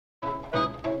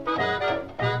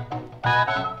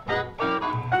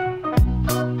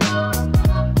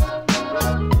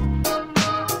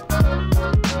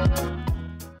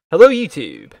Hello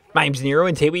YouTube, my name's Nero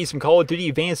and today we have some Call of Duty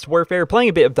Advanced Warfare, playing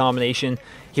a bit of Domination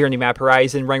here in the map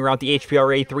Horizon, running around the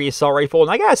HPRA-3 assault rifle,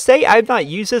 and I gotta say, I've not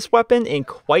used this weapon in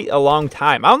quite a long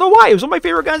time. I don't know why, it was one of my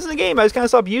favorite guns in the game. I just kind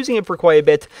of stopped using it for quite a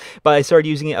bit, but I started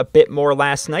using it a bit more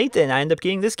last night, and I ended up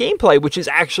getting this gameplay, which is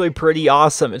actually pretty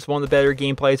awesome. It's one of the better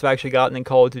gameplays I've actually gotten in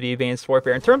Call of Duty Advanced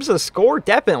Warfare. In terms of the score,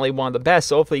 definitely one of the best,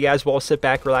 so hopefully you guys will all sit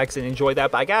back, relax, and enjoy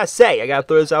that. But I gotta say, I gotta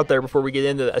throw this out there before we get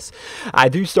into this. I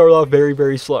do start off very,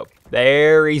 very slow.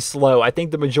 Very slow. I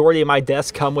think the majority of my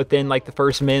deaths come within like the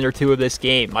first minute or two of this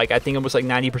game. Like I think almost like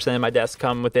 90% of my deaths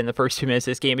come within the first 2 minutes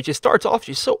of this game. It just starts off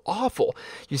just so awful.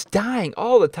 Just dying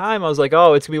all the time. I was like,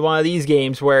 oh, it's gonna be one of these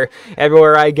games where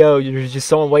everywhere I go, there's just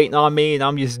someone waiting on me and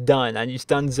I'm just done. I'm just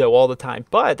donezo all the time.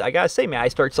 But I gotta say, man, I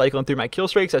start cycling through my kill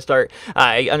streaks. I start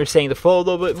understanding the flow a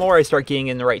little bit more. I start getting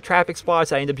in the right traffic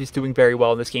spots. I end up just doing very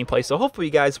well in this gameplay. So hopefully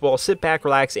you guys will sit back,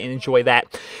 relax, and enjoy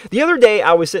that. The other day,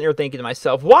 I was sitting here thinking to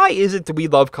myself, why is it that we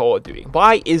love Call of Duty?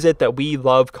 Why is it that we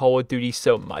love Call of Duty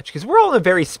so much? Because we're all in a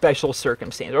very special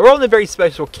circumstance. We're all in a very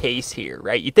special case here,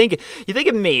 right? You think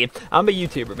of me. I'm a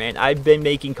YouTuber, man. I've been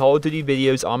making Call of Duty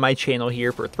videos on my channel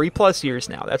here for 3+ years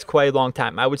now. That's quite a long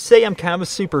time. I would say I'm kind of a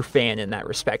super fan in that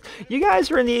respect. You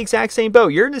guys are in the exact same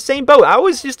boat. You're in the same boat. I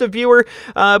was just a viewer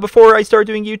before I started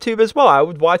doing YouTube as well. I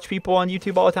would watch people on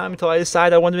YouTube all the time until I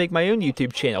decided I wanted to make my own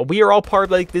YouTube channel. We are all part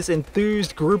of like this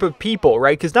enthused group of people,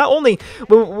 right? Because not only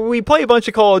when we play a bunch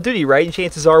of Call of Duty, right, and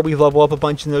chances are we level up a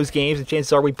bunch in those games, and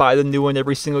chances are we buy the new one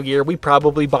every single year. We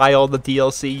probably buy all the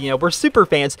DLC. You know, we're super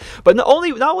fans. But not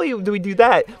only do we do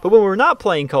that, but when we're not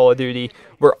playing Call of Duty,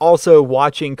 we're also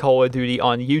watching Call of Duty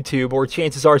on YouTube, or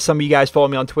chances are some of you guys follow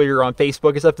me on Twitter or on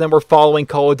Facebook and stuff, and then we're following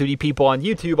Call of Duty people on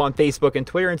YouTube, on Facebook and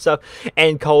Twitter and stuff,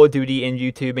 and Call of Duty and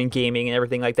YouTube and gaming and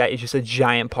everything like that is just a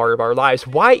giant part of our lives.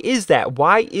 Why is that?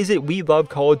 Why is it we love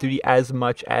Call of Duty as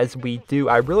much as we do?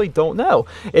 I really don't know.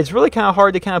 It's really kind of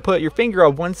hard to kind of put your finger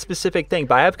on one specific thing,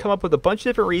 but I have come up with a bunch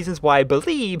of different reasons why I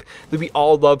believe that we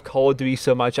all love Call of Duty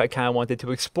so much. I kind of wanted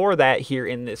to explore that here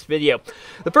in this video.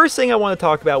 The first thing I want to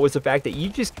talk about was the fact that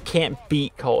you just can't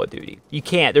beat Call of Duty. You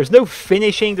can't. There's no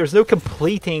finishing, there's no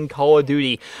completing Call of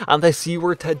Duty unless you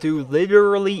were to do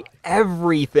literally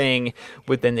everything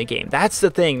within the game. That's the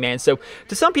thing, man. So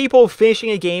to some people, finishing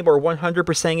a game or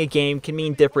 100%ing a game can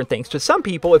mean different things. To some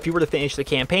people, if you were to finish the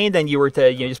campaign, then you were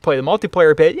to just play the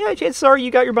multiplayer bit, yeah, chances are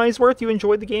you got your money's worth, you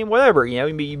enjoyed the game, whatever. You know,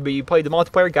 you played the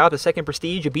multiplayer, got the second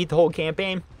prestige, you beat the whole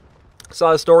campaign.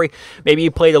 Saw the story. Maybe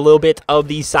you played a little bit of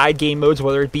the side game modes,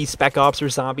 whether it be Spec Ops or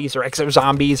Zombies or Exo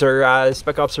Zombies or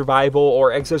Spec Ops Survival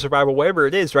or Exo Survival, whatever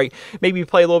it is, right? Maybe you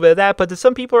play a little bit of that, but to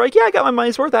some people are like, yeah, I got my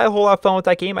money's worth. I had a whole lot of fun with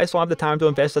that game. I just don't have the time to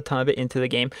invest a ton of it into the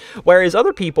game. Whereas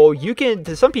other people,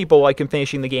 to some people, like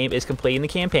finishing the game is completing the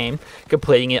campaign,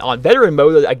 completing it on veteran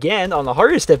mode, again, on the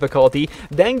hardest difficulty,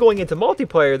 then going into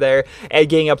multiplayer there and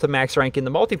getting up to max rank in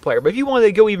the multiplayer. But if you wanted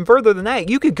to go even further than that,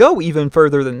 you could go even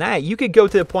further than that. You could go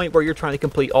to the point where you're trying to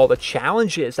complete all the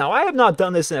challenges. Now, I have not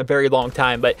done this in a very long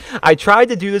time, but I tried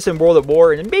to do this in World at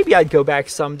War, and maybe I'd go back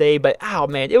someday, but oh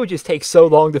man, it would just take so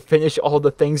long to finish all the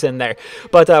things in there.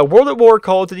 But World at War,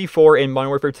 Call of Duty 4, and Modern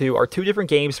Warfare 2 are two different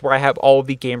games where I have all of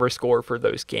the gamer score for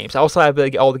those games. I also have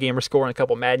all the gamer score in a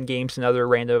couple Madden games and other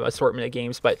random assortment of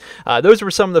games, but those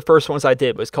were some of the first ones I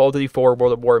did, was Call of Duty 4,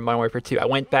 World at War, and Modern Warfare 2. I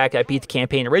went back, I beat the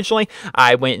campaign originally,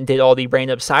 I went and did all the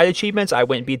random side achievements, I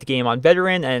went and beat the game on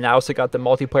veteran, and I also got the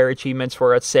multiplayer achievements for,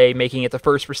 let's say, making it the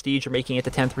first prestige or making it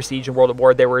the 10th prestige in World at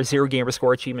War. There were 0 gamer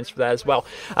score achievements for that as well.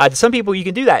 To some people, you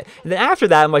can do that. And then after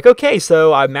that, I'm like, okay,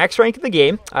 so I'm max rank in the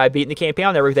game, I've beaten the campaign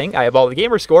and everything, I have all the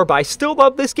gamer score, but I still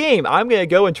love this game. I'm going to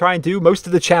go and try and do most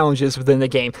of the challenges within the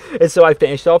game. And so I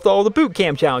finished off all the boot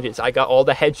camp challenges. I got all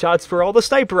the headshots for all the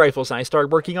sniper rifles, and I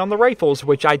started working on the rifles,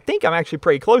 which I think I'm actually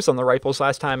pretty close on the rifles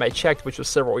last time I checked, which was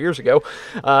several years ago.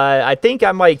 I think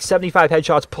I'm like 75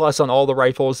 headshots plus on all the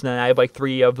rifles, and then I have like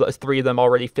three of them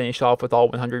already finished off with all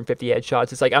 150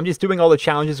 headshots. It's like I'm just doing all the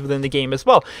challenges within the game as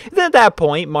well. And then at that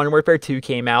point, Modern Warfare 2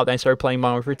 came out, then I started playing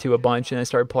Modern Warfare 2 a bunch, and I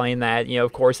started playing that, you know,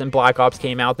 of course, and Black Ops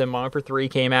came out, then Modern Warfare 3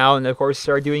 came out, and of course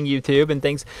started doing YouTube and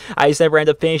things. I just never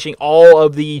ended up finishing all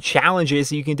of the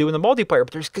challenges you can do in the multiplayer,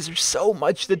 but because there's so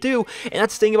much to do, and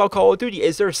that's the thing about Call of Duty,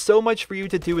 is there's so much for you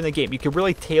to do in the game. You can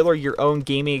really tailor your own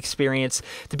gaming experience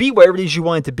to be whatever it is you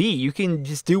want it to be. You can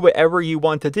just do whatever you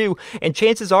want to do, and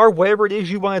chances are whatever it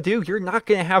is you want to do, you're not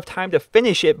going to have time to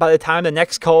finish it by the time the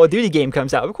next Call of Duty game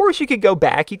comes out. Of course, you could go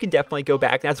back. You can definitely go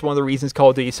back. That's one of the reasons Call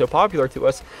of Duty is so popular to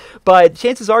us. But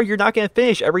chances are you're not going to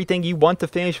finish everything you want to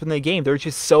finish within the game. There's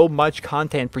just so much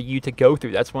content for you to go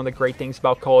through. That's one of the great things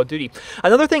about Call of Duty.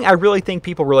 Another thing I really think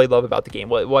people really love about the game,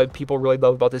 what people really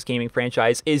love about this gaming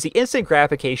franchise, is the instant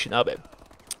gratification of it.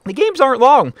 The games aren't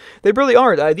long. They really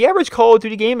aren't. The average Call of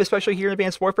Duty game, especially here in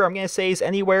Advanced Warfare, I'm going to say is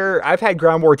anywhere... I've had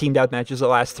Ground War Team Deathmatches the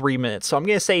last 3 minutes, so I'm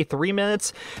going to say 3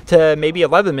 minutes to maybe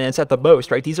 11 minutes at the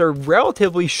most, right? These are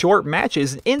relatively short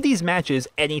matches. In these matches,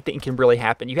 anything can really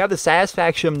happen. You have the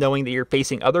satisfaction of knowing that you're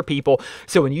facing other people,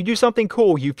 so when you do something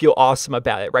cool, you feel awesome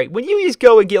about it, right? When you just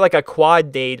go and get like a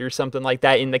quad date or something like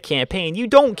that in the campaign, you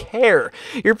don't care.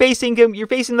 You're facing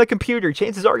the computer.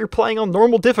 Chances are you're playing on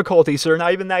normal difficulty, so they're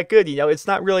not even that good, you know? It's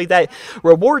not really that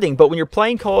rewarding, but when you're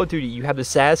playing Call of Duty, you have the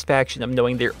satisfaction of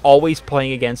knowing they're always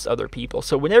playing against other people.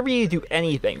 So whenever you do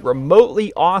anything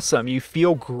remotely awesome, you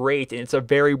feel great, and it's a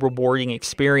very rewarding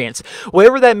experience.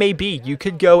 Whatever that may be, you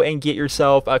could go and get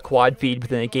yourself a quad feed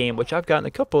within a game, which I've gotten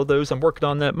a couple of those. I'm working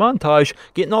on that montage,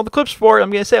 getting all the clips for it.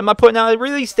 I'm going to say I'm not putting out a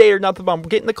release date or nothing, but I'm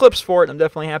getting the clips for it. I'm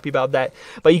definitely happy about that.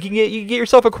 But you can get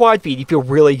yourself a quad feed. You feel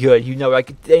really good. You know,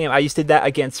 like, damn, I just did that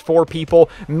against 4 people.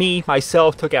 Me,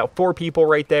 myself, took out 4 people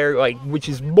right there, like, which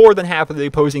is more than half of the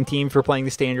opposing team for playing the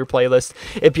standard playlist.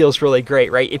 It feels really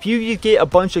great, right? If you get a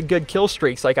bunch of good kill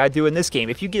streaks like I do in this game,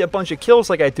 if you get a bunch of kills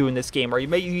like I do in this game, or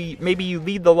maybe you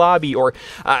lead the lobby, or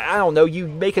I don't know, you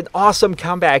make an awesome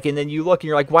comeback, and then you look and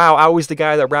you're like, wow, I was the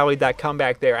guy that rallied that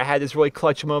comeback there. I had this really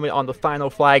clutch moment on the final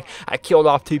flag. I killed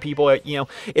off 2 people. You know,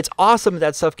 it's awesome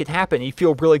that stuff can happen. You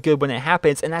feel really good when it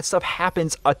happens, and that stuff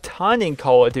happens a ton in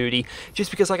Call of Duty, just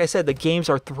because, like I said, the games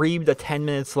are 3 to 10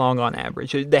 minutes long on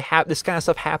average. This kind of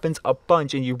stuff happens a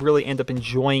bunch, and you really end up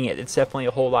enjoying it. It's definitely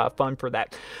a whole lot of fun for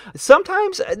that.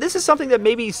 Sometimes, this is something that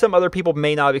maybe some other people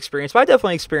may not have experienced, but I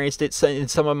definitely experienced it in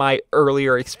some of my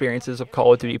earlier experiences of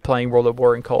Call of Duty, playing World at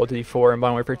War and Call of Duty 4 and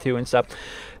Modern Warfare 2 and stuff.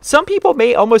 Some people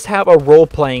may almost have a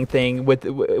role-playing thing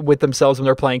with themselves when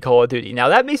they're playing Call of Duty. Now,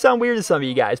 that may sound weird to some of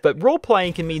you guys, but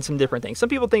role-playing can mean some different things. Some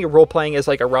people think of role-playing as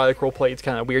like erotic role-play. It's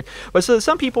kind of weird. But so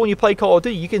some people, when you play Call of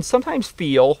Duty, you can sometimes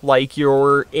feel like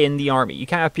you're in the army. You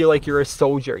kind of feel like you're a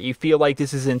soldier. You feel like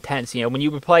this is intense. You know, when you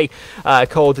would play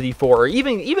Call of Duty 4, or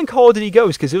even Call of Duty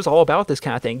Ghosts, because it was all about this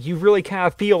kind of thing, you really kind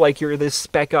of feel like you're this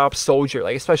Spec Ops soldier.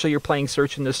 Like, especially you're playing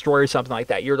Search and Destroy or something like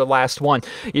that. You're the last one.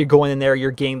 You're going in there,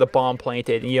 you're getting the bomb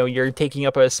planted, and, you know, you're taking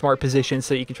up a smart position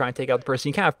so you can try and take out the person.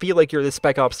 You kind of feel like you're this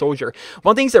Spec Ops soldier.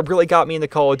 One of the things that really got me into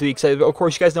Call of Duty, because of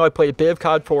course you guys know I played a bit of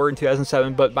COD 4 in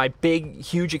 2007, but my big,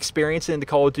 huge experience in the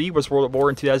Call of Duty was World at War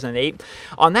in 2008.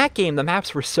 On that game, the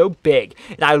maps were so big,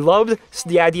 and I loved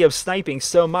the idea of sniping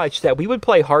so much that we would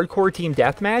play hardcore team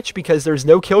deathmatch, because there's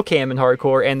no kill cam in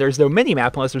hardcore, and there's no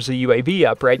mini-map unless there's a UAV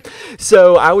up, right?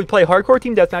 So I would play hardcore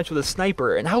team deathmatch with a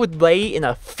sniper, and I would lay in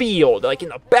a field, like in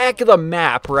the back of the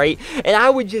map, right? And I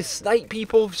would just snipe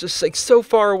people just like so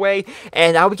far away,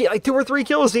 and I would get like 2 or 3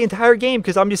 kills the entire game,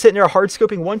 because I'm just sitting there hard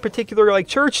scoping one particular like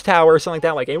church tower or something like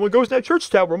that. Like, anyone goes in that church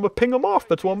tower, I'm gonna ping them off.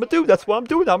 That's what I'm gonna do. That's what I'm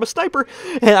doing. I'm a sniper.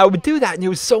 And I would do that, and it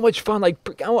was so much fun,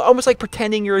 like almost like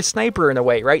pretending you're a sniper in a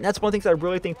way, right? And that's one of the things I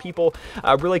really think people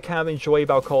really kind of enjoy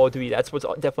about Call of Duty. That's what's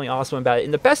definitely awesome about it.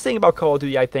 And the best thing about Call of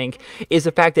Duty, I think, is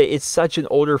the fact that it's such an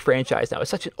older franchise now.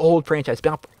 It's such an old franchise. It's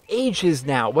been out for ages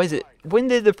now. What is it? When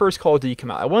did the first Call of Duty come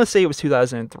out? I want to say it was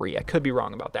 2003. I could be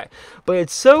wrong about that. But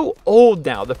it's so old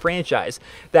now, the franchise,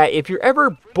 that if you're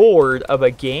ever bored of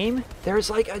a game, there's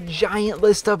like a giant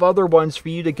list of other ones for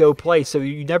you to go play. So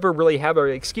you never really have an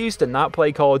excuse to not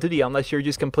play Call of Duty unless you're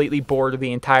just completely bored of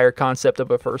the entire concept of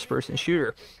a first-person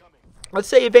shooter. Let's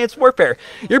say Advanced Warfare.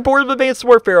 You're bored of Advanced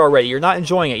Warfare already. You're not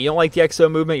enjoying it. You don't like the XO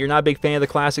movement. You're not a big fan of the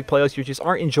classic playlist. You just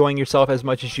aren't enjoying yourself as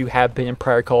much as you have been in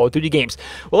prior Call of Duty games.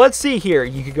 Well, let's see here.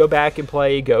 You could go back and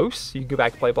play Ghosts. You could go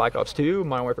back and play Black Ops 2,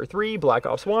 Modern Warfare 3, Black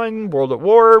Ops 1, World at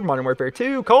War, Modern Warfare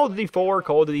 2, Call of Duty 4,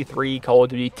 Call of Duty 3, Call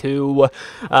of Duty 2.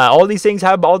 All these things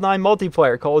have online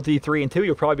multiplayer. Call of Duty 3 and 2,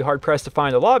 you'll probably be hard-pressed to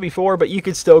find a lobby for, but you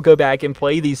could still go back and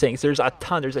play these things. There's a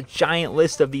ton. There's a giant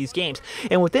list of these games.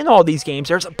 And within all these games,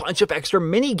 there's a bunch of extra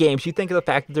mini-games. You think of the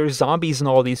fact that there's zombies in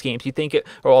all these games. You think,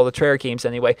 or all the Treyarch games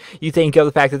anyway. You think of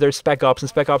the fact that there's Spec Ops and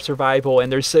Spec Ops Survival,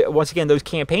 and there's, once again, those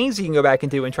campaigns you can go back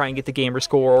and do and try and get the gamer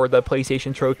score or the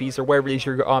PlayStation trophies or wherever it is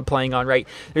you're playing on, right?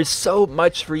 There's so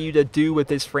much for you to do with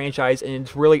this franchise, and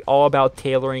it's really all about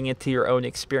tailoring it to your own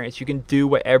experience. You can do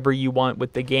whatever you want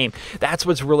with the game. That's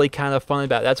what's really kind of fun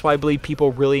about it. That's why I believe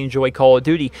people really enjoy Call of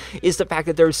Duty, is the fact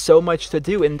that there's so much to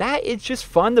do, and that it's just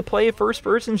fun to play a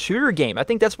first-person shooter game. I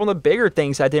think that's one of the bigger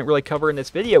things I didn't really cover in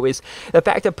this video is the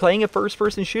fact that playing a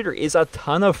first-person shooter is a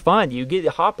ton of fun. You get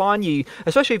to hop on,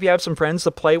 especially if you have some friends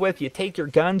to play with, you take your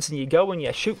guns and you go and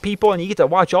you shoot people and you get to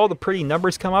watch all the pretty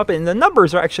numbers come up, and the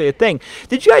numbers are actually a thing.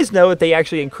 Did you guys know that they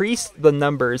actually increased the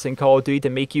numbers in Call of Duty to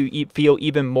make you feel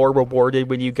even more rewarded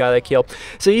when you got a kill?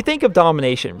 So you think of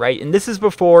domination, right? And this is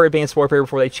before Advanced Warfare,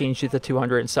 before they changed it to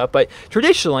 200 and stuff, but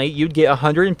traditionally you'd get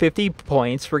 150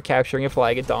 points for capturing a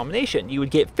flag in domination. You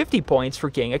would get 50 points for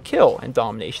getting a kill in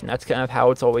domination. That's kind of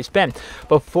how it's always been.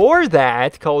 Before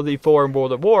that, Call of Duty 4 and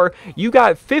World at War, you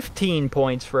got 15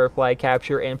 points for a flag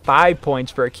capture and 5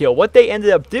 points for a kill. What they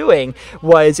ended up doing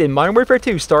was in Modern Warfare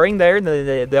 2, starting there, and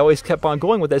they always kept on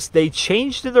going with this, they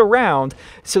changed it around,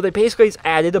 so they basically just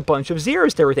added a bunch of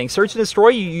zeros to everything. Search and Destroy,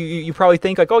 you probably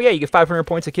think like, oh yeah, you get 500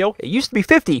 points a kill. It used to be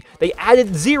 50. They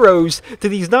added zeros to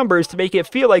these numbers to make it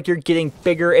feel like you're getting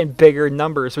bigger and bigger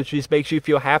numbers, which just makes you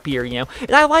feel happier, you know?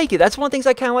 And I like it. That's one of the things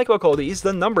I kind of like about Call of Duty, is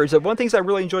the numbers. One of the things I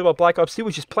really enjoy about Black Ops 2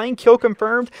 was just playing kill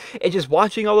confirmed and just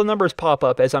watching all the numbers pop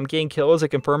up as I'm getting kills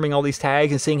and confirming all these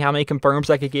tags and seeing how many confirms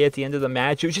I could get at the end of the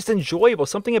match. It was just enjoyable.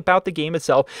 Something about the game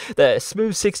itself, the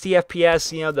smooth 60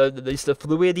 FPS, you know, the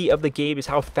fluidity of the game is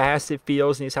how fast it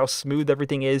feels and is how smooth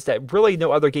everything is, that really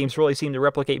no other games really seem to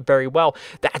replicate very well.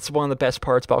 That's one of the best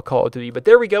parts about Call of Duty. But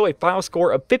there we go, a final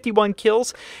score of 51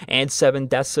 kills and 7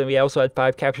 deaths. So we also had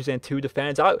 5 captures and 2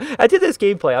 defends. I did this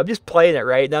gameplay. I'm just playing it,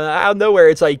 right? Now, out of nowhere,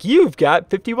 it's like, you've got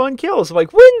 51 kills. I'm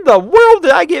like, when the world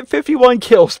did I get 51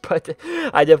 kills? But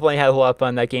I definitely had a lot of fun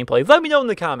in that gameplay. Let me know in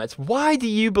the comments, why do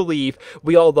you believe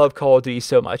we all love Call of Duty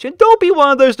so much? And don't be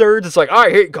one of those nerds that's like, I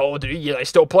hate Call of Duty, yet I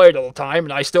still play it all the time,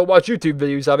 and I still watch YouTube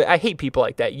videos of it. I hate people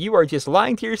like that. You are just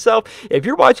lying to yourself. If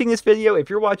you're watching this video, if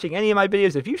you're watching any of my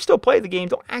videos, if you still play the game,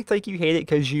 don't act like you hate it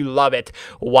because you love it.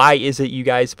 Why is it you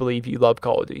guys believe you love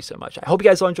Call of Duty so much? I hope you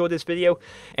guys all enjoyed this video,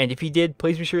 and if you did,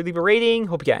 please be sure to leave a rating.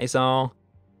 Hope you guys all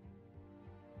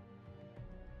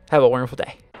have a wonderful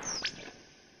day.